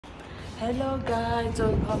Hello guys,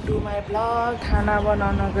 welcome to my blog. खाना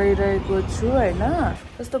बनाउन गइरहेको छु हैन।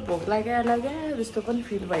 कस्तो भोक लाग्या जस्तो पनि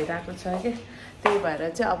फिल भइरहेको छ के। त्यही भएर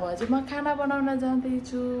चाहिँ अब चाहिँ म खाना बनाउन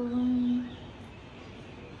जाँदैछु।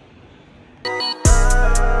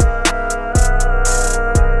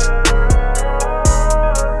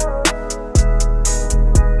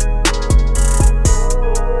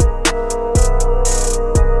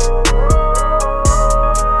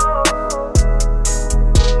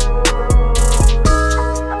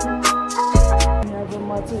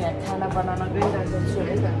 बनाउन गइरहेको छु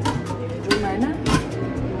है त रुम हैन।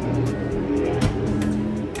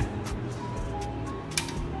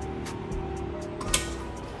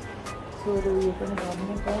 छोरो यो पनि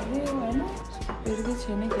गर्नु पर्यो हैन। फेरि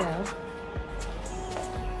छैन क्या हो।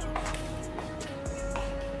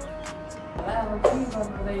 अब के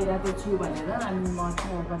गर्नु गइरहेको छु भनेर अनि म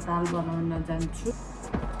चाहिँ अब दाल बनाउन जान्छु।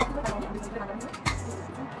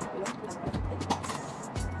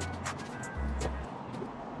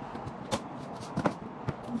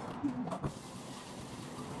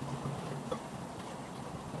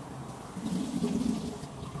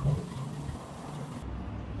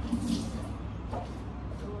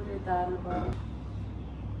 दाल बनाउँ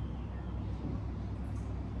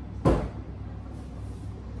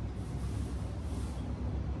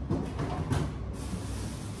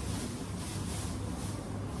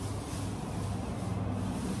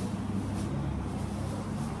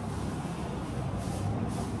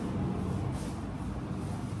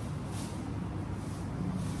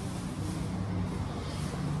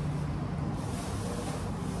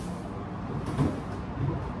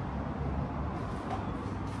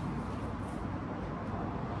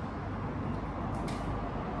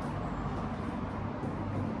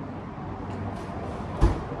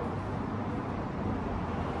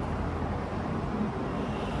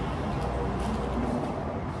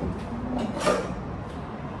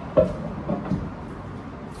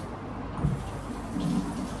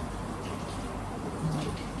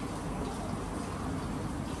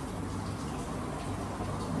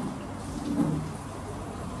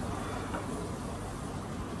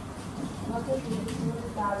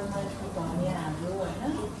दालमा यस्तो धनियाँ हाल्यो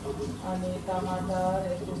होइन, अनि टमाटर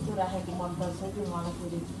यस्तो राखेको मनपर्छ कि मलाई।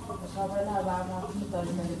 फेरि सबैलाई अब आफ्नो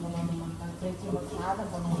तरिकाले बनाउनु मन पर्छ। चाहिँ म सादा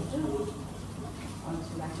बनाउँछु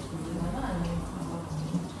अल्छी लागेको होइन। अनि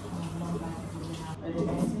मन लागेको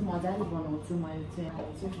चाहिँ मजाले बनाउँछु मैले चाहिँ।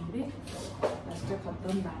 अहिले चाहिँ फेरि यस्तो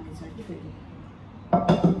खत्तम बानी छ कि फेरि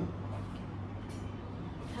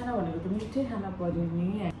खाना भनेको त मिठै खाना पर्यो नि।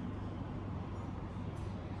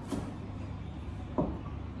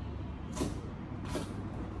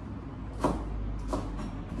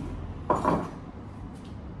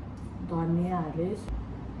 धनियाँ हाले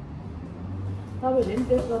तपाईँहरूले पनि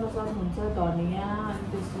टेस्ट गर्न सक्नुहुन्छ। धनियाँ अनि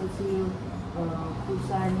त्यसपछि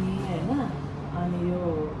खुर्सानी होइन, अनि यो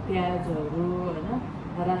प्याजहरू होइन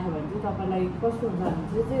राख्यो भने चाहिँ तपाईँलाई कस्तो हुन्छ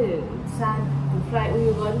भने चाहिँ साग फ्राई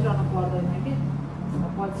उयो गरिरहनु पर्दैन कि।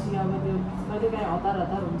 पछि अब त्यो कहिलेकाहीँ हतार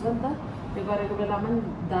हुन्छ नि त, त्यो गरेको बेलामा पनि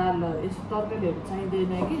दाल यस्तो तरकारीहरू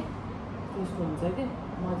चाहिँदैन कि। त्यस्तो हुन्छ कि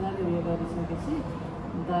मजाले उयो गरिसकेपछि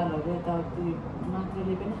दालहरू यताउति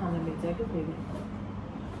मात्रले पनि खान मिल्छ कि। फेरि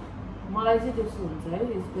मलाई चाहिँ त्यस्तो हुन्छ है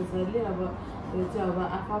स्पेसल्ली। अब यो चाहिँ अब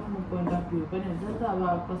आफ्नो पोइन्ट अफ भ्यू पनि हुन्छ नि त। अब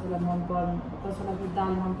कसैलाई कसैलाई फेरि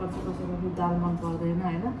दाल मनपर्छ, कसैलाई फेरि दाल मन पर्दैन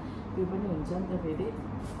होइन। त्यो पनि हुन्छ नि त। फेरि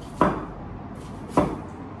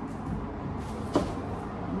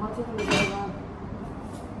म चाहिँ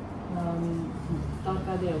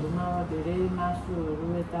तरकारीहरूमा धेरै मासुहरू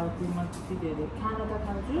यताउति म त्यति धेरै खाना त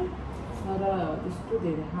खान्छु, तर त्यस्तो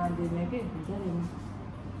धेरै खाँदैन कि। हुन्छ नि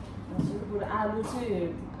आलु चाहिँ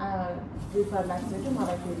प्रिफर लाग्छ कि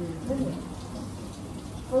मलाई। फेरि हुन्छ नि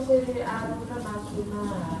कसैले आलु र मासुमा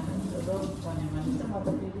रोज भन्यो भने चाहिँ म त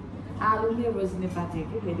फेरि आलु नै बुझ्ने पाथेँ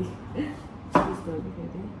कि। फेरि त्यस्तो हो कि।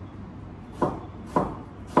 फेरि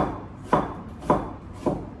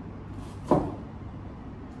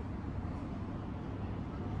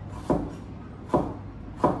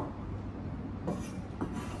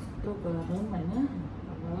गरौँ होइन।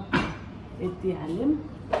 अब यति हाल्यौँ।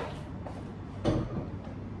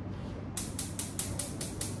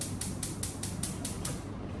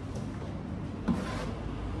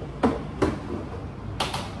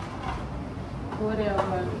 थोरै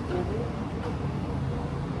अब के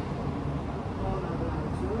अरे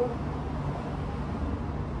हाल्छु।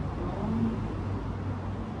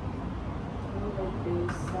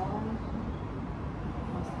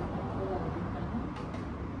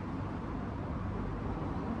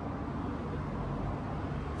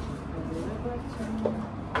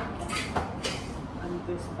 अनि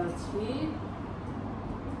त्यसपछि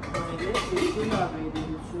मैले छिटो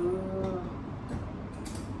लगाइदिन्छु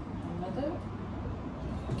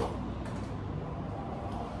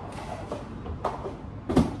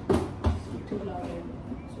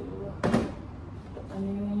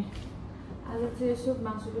अनि आज चाहिँ यसो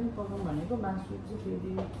मासु पनि पकाउँ भनेको मासु चाहिँ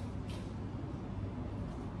फेरि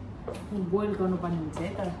बोइल गर्नुपर्ने हुन्छ है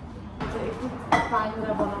तर एकछिन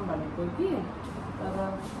पाङ्ग्रा बनाऊँ भनेको कि तर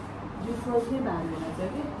डिफ्रोज नै भालेन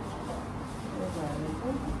चाहिँ कि त्यो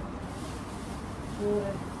भएर त्यो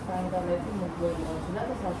पाङ्ग्रालाई चाहिँ म बोइल गर्छु ल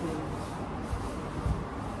त साथीहरू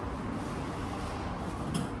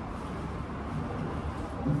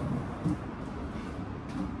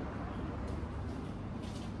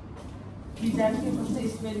बिजार के कस्तो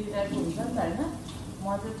स्मेल इरहेको हुन्छ नि त होइन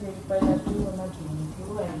म चाहिँ फेरि पहिला चुलोमा झुन्छु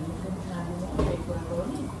होइन खाँदैन एक कुराको हो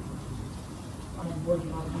नि अनि बोइल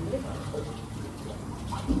गरिदिँदै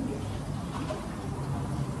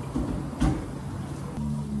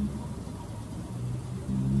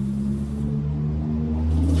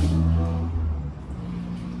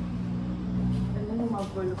म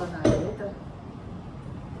बोइल गर्न हालेँ है त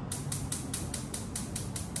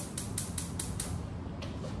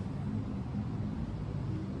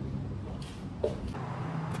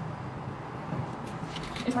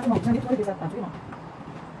यसमा चाहिँ म हुन्छ नि थोरै बेसार हाल्छु कि म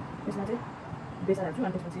यसमा चाहिँ बेसार हाल्छु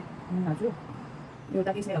अनि त्यसपछि नुन हाल्छु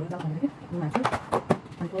एउटा स्मेलहरू जान्छ भनेर कि नुन हाल्छु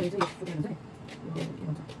अनि थोरै चाहिँ सुकेर हुन्छ नि के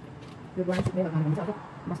भन्छ यो ग्राइन्ड सुक्नेहरू खानु हुन्छ अब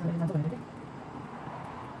मसला जान्छ भनेर कि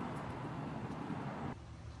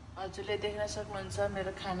हजुरले देख्न सक्नुहुन्छ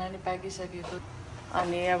मेरो खाना नि पाकिसकेको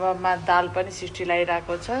अनि अब दाल पनि सिटी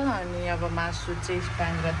लगाइरहेको छ अनि अब मासु चाहिँ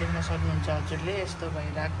पाङ्ग्रा देख्न सक्नुहुन्छ हजुरले यस्तो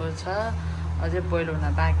भइरहेको छ अझै बोइल हुन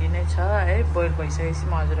बाँकी नै छ है बोइल भइसकेपछि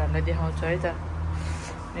म हजुरहरूलाई देखाउँछु है त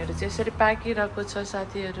मेरो चाहिँ यसरी पाकिरहेको छ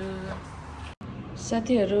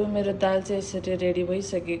साथीहरू मेरो दाल चाहिँ यसरी रेडी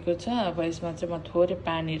भइसकेको छ अब यसमा चाहिँ म थोरै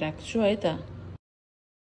पानी राख्छु है त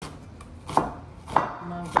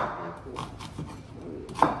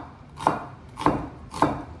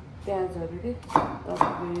प्याजहरू के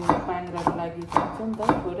तपाईँको पाङ्ग्राको लागि चाहिन्छ नि त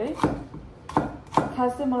थोरै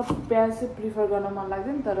खास चाहिँ मलाई प्याज चाहिँ प्रिफर गर्न मन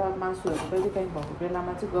लाग्दैन तर मासुहरू कहिले काहीँ भएको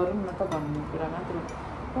बेलामा चाहिँ गरौँ न त भन्ने कुरा मात्र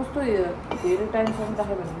कस्तो धेरै टाइमसम्म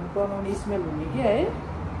राख्यो भने बनाउने स्मेल हुने कि है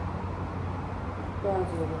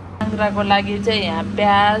प्याजहरू पाङ्ग्राको लागि चाहिँ यहाँ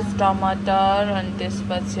प्याज टमाटर अनि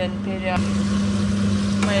त्यसपछि अनि फेरि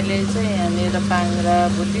मैले चाहिँ यहाँनिर पाङ्ग्रा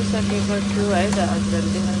भुटिसकेको छु है त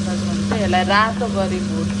हजुरहरूले देख्न सक्नुहुन्छ यसलाई रातो गरी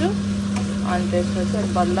भुट्छु अनि त्यसपछि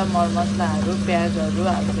बल्ल मरमसलाहरू प्याजहरू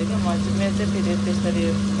हाल्छु कि म चाहिँ मेरो चाहिँ फेरि त्यसरी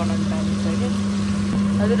बनाउनु पाइन्छ कि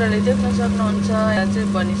हजुरहरूले देख्न सक्नुहुन्छ यहाँ चाहिँ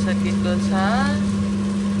बनिसकेको छ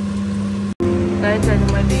गाइस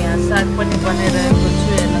अनि मैले यहाँ साग पनि बनाइरहेको छु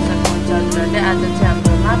हेर्न सक्नुहुन्छ हजुरहरूले आज चाहिँ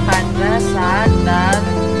हाम्रोमा पाङ्ग्रा साग दाल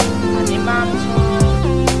अनि मासु